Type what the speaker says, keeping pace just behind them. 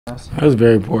That was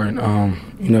very important.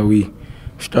 We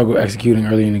struggled executing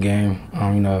early in the game.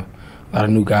 A lot of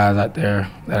new guys out there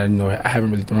that I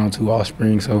haven't really thrown to all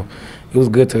spring. So it was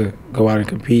good to go out and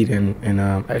compete and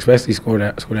especially score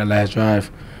that last drive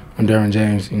on Derwin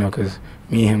James. Because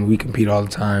me and him, we compete all the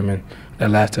time, and that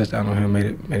last touchdown on him made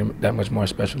it that much more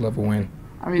special of a win.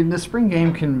 I mean, the spring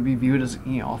game can be viewed as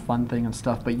a fun thing and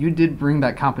stuff, but you did bring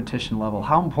that competition level.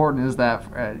 How important is that,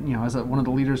 as one of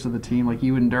the leaders of the team, like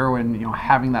you and Derwin,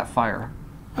 having that fire?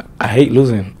 I hate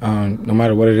losing, no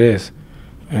matter what it is,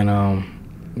 and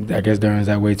I guess Derwin's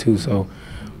that way too. So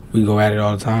we go at it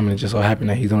all the time, and it just so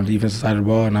happened that he's on the defensive side of the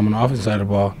ball, and I'm on the offensive side of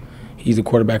the ball. He's the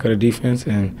quarterback of the defense,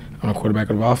 and I'm the quarterback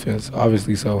of the offense,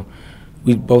 obviously. So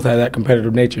we both have that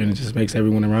competitive nature, and it just makes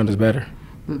everyone around us better.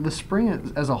 The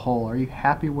spring as a whole, are you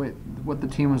happy with what the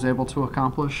team was able to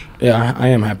accomplish? Yeah, I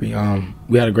am happy.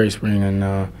 We had a great spring,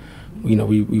 and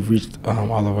we've reached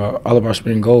all of our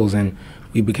spring goals, and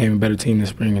we became a better team this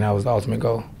spring, and that was the ultimate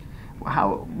goal.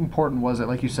 How important was it?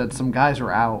 Like you said, some guys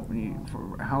are out.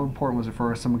 How important was it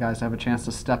for some guys to have a chance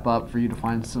to step up, for you to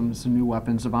find some new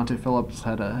weapons? Devontae Phillips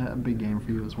had a big game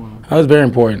for you as well. That was very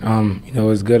important.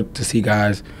 It's good to see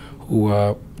guys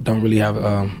who don't really have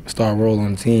a star role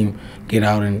on the team get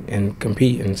out and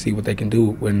compete and see what they can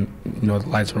do when the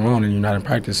lights are on and you're not in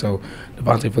practice. So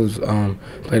Devontae Phillips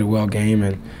played a well game,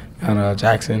 and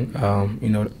Jackson,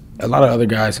 a lot of other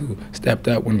guys who stepped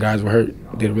up when guys were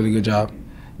hurt did a really good job.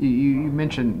 You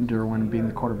mentioned Derwin being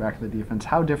the quarterback of the defense.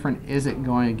 How different is it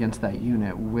going against that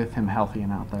unit with him healthy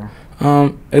and out there?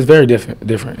 It's very different.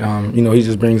 He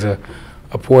just brings a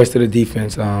poise to the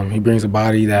defense. He brings a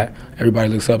body that everybody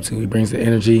looks up to. He brings the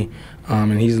energy,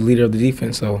 and he's the leader of the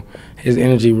defense. So his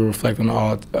energy will reflect on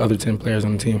all other 10 players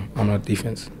on the team, on the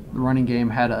defense. The running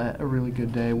game had a really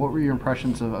good day. What were your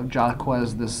impressions of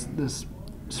Jaquez this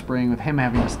spring, with him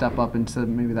having to step up into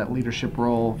maybe that leadership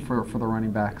role for the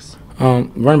running backs?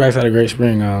 Running backs had a great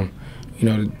spring. The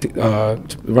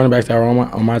running backs that were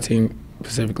on my team,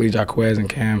 specifically Jaquez and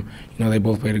Cam, they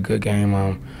both played a good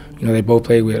game. They both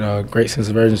played with a great sense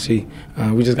of urgency.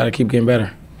 We just got to keep getting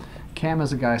better. Cam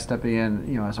is a guy stepping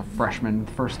in, as a freshman,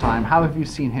 first time. How have you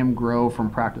seen him grow from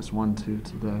practice 1 to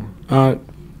today?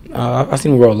 I've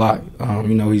seen him grow a lot.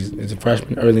 He's a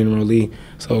freshman, early in the league,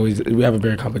 so we have a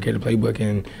very complicated playbook,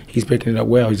 and he's picking it up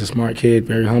well. He's a smart kid,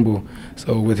 very humble.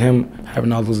 So with him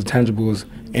having all those intangibles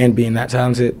and being that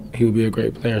talented, he would be a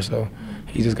great player. So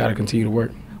he just got to continue to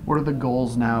work. What are the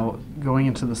goals now going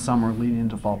into the summer, leading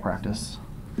into fall practice?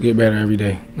 Get better every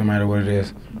day, no matter what it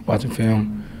is. Watching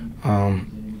film,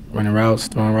 running routes,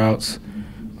 throwing routes,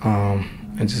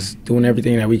 and just doing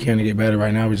everything that we can to get better.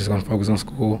 Right now, we're just going to focus on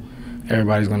school.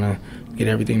 Everybody's going to get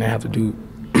everything they have to do,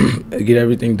 get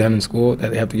everything done in school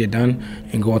that they have to get done,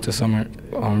 and go into summer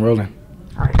rolling.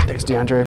 All right, thanks, Deondre.